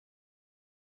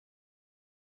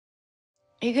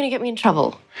Are you going to get me in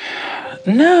trouble?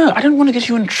 No, I don't want to get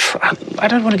you in I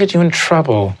don't want to get you in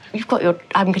trouble. You've got your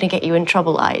I'm going to get you in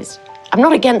trouble eyes. I'm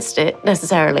not against it,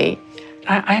 necessarily.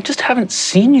 I just haven't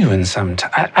seen you in some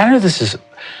time. I know this is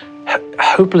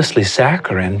hopelessly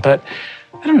saccharine, but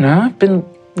I don't know. I've been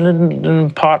in an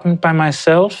apartment by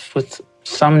myself with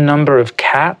some number of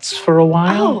cats for a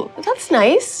while. Oh, that's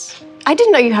nice. I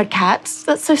didn't know you had cats.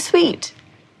 That's so sweet.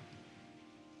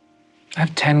 I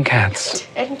have 10 cats.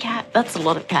 10 cats. That's a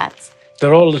lot of cats.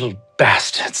 They're all little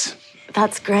bastards.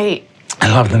 That's great. I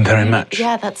love them very much.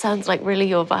 Yeah, that sounds like really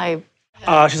your vibe.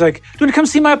 She's like, do you want to come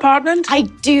see my apartment? I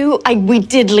do. We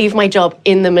did leave my job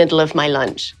in the middle of my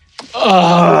lunch.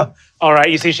 All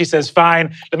right, you see, she says,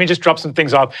 fine, let me just drop some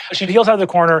things off. She peels out of the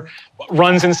corner,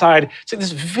 runs inside. It's like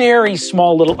this very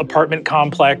small little apartment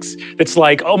complex that's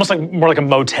like, almost like more like a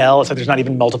motel. It's like there's not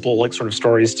even multiple like sort of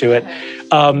stories to it.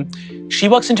 She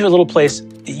walks into a little place.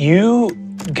 You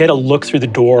get a look through the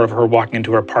door of her walking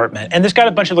into her apartment. And there's got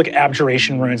a bunch of like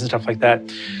abjuration runes and stuff like that.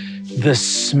 The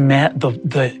smell,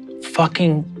 the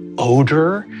fucking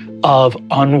odor of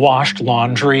unwashed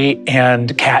laundry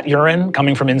and cat urine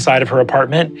coming from inside of her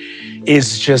apartment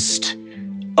is just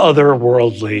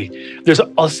otherworldly.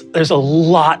 There's a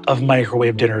lot of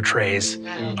microwave dinner trays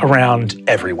around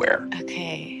everywhere.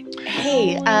 Okay.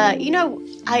 Hey,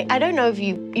 I don't know if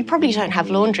you probably don't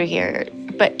have laundry here,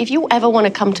 but if you ever want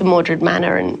to come to Mordred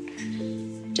Manor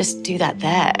and just do that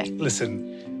there. Listen,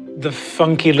 the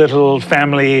funky little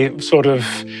family sort of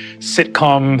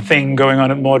sitcom thing going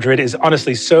on at Mordred is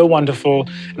honestly so wonderful,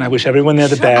 and I wish everyone there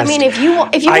the best. I mean, if you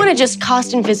want to just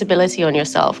cast invisibility on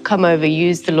yourself, come over,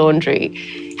 use the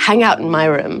laundry, hang out in my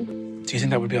room. Do you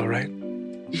think that would be all right?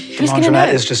 Who's The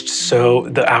laundromat is just so,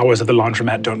 the hours of the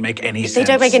laundromat don't make any sense. They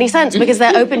don't make any sense because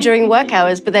they're open during work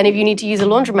hours, but then if you need to use a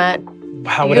laundromat,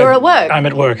 you're at work. I'm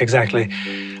at work, exactly.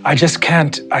 I just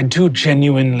can't, I do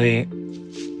genuinely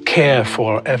care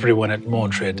for everyone at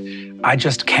Mordred. I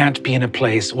just can't be in a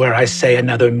place where I say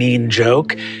another mean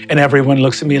joke and everyone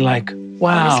looks at me like,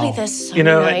 wow. Honestly, they're so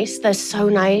nice. They're so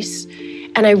nice.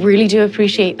 And I really do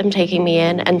appreciate them taking me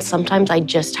in. And sometimes I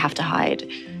just have to hide.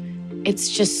 It's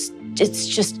just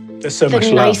there's so the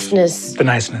much niceness. Love. The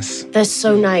niceness. They're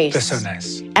so nice. They're so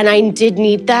nice. And I did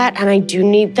need that, and I do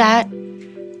need that.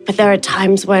 But there are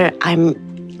times where I'm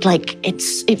like, it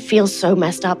feels so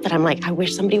messed up that I'm like, I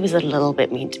wish somebody was a little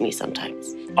bit mean to me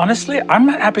sometimes. Honestly, I'm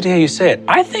not happy to hear you say it.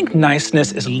 I think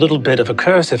niceness is a little bit of a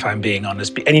curse, if I'm being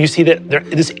honest. And you see that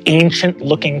this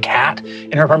ancient-looking cat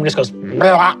in her apartment just goes,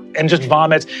 "Blah," and just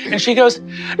vomits. And she goes,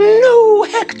 no,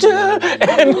 Hector,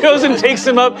 and goes and takes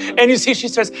him up. And you see she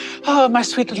says, oh, my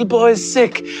sweet little boy is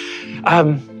sick.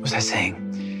 What was I saying?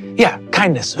 Yeah,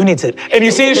 kindness, who needs it? And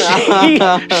you see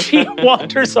she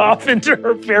wanders off into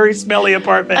her very smelly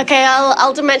apartment. Okay,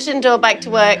 I'll dimension door back to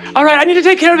work. All right, I need to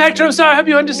take care of Hector. I'm sorry, I hope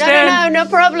you understand. No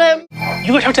problem.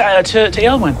 You go talk to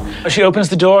Aelwyn. She opens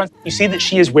the door. You see that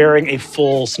she is wearing a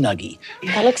full Snuggie.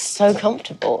 That looks so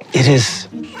comfortable. It is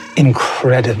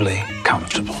incredibly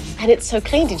comfortable. And it's so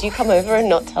clean. Did you come over and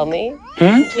not tell me?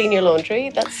 Clean your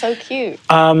laundry? That's so cute.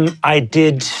 I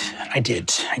did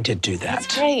do that.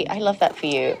 That's great. I love that for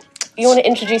you. You want to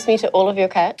introduce me to all of your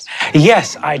cats?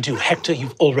 Yes, I do. Hector,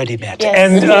 you've already met. Yes.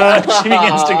 And she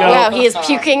begins to go. Wow, he is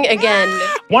puking again.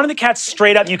 One of the cats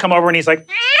straight up, you come over and he's like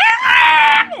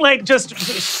just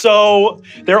so,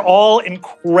 they're all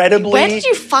incredibly... Where did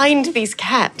you find these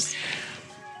cats?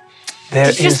 There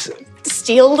did you just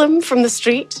steal them from the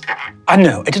street?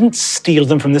 No, I didn't steal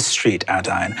them from the street,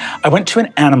 Adaine. I went to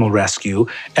an animal rescue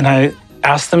and I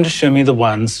asked them to show me the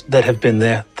ones that have been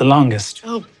there the longest.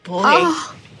 Oh, boy.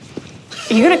 Oh.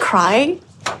 Are you going to cry?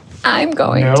 I'm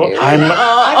going to.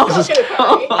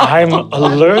 No, I'm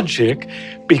allergic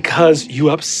because you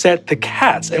upset the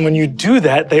cats. And when you do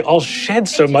that, they all shed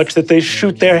so much that they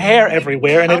shoot their hair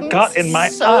everywhere and it got in my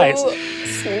eyes.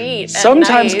 Sweet.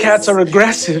 Sometimes nice. Cats are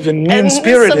aggressive and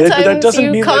mean-spirited, but that doesn't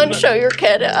mean you can't show your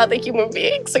cat to other human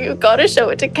beings, so you've got to show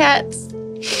it to cats.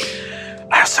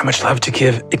 I have so much love to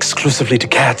give exclusively to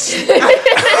cats.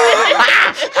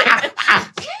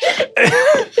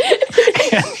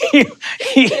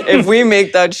 If we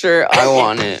make that shirt, I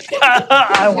want it.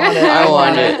 I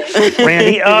want it.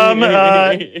 Randy,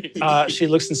 she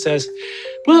looks and says,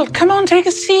 well, come on, take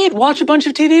a seat. Watch a bunch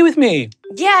of TV with me.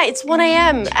 Yeah, it's 1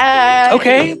 a.m.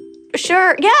 Okay.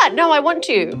 Sure. Yeah, no, I want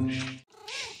to.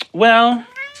 Well,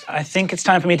 I think it's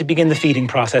time for me to begin the feeding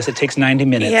process. It takes 90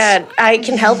 minutes. Yeah, I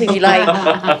can help if you like.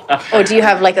 Or do you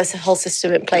have like a whole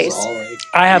system in place?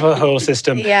 I have a whole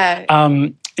system. Yeah.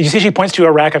 You see she points to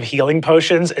a rack of healing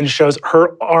potions and shows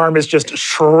her arm is just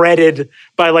shredded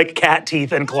by like cat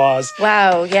teeth and claws.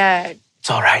 Wow, yeah. It's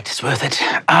all right. It's worth it.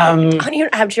 Aren't you an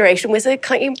abjuration wizard?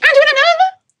 Can't you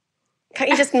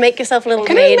just make yourself a little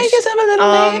mage? Can I make yourself a little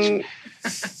mage?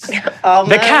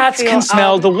 The cats can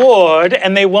smell the ward,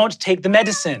 and they won't take the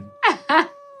medicine.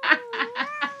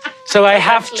 So I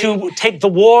have to take the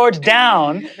ward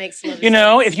down. You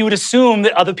know, if you would assume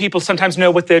that other people sometimes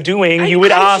know what they're doing, you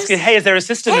would ask, hey, is there a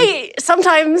system? Hey,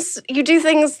 sometimes you do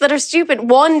things that are stupid.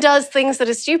 One does things that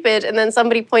are stupid, and then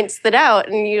somebody points that out,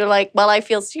 and you're like, well, I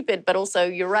feel stupid, but also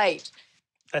you're right.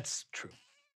 That's true.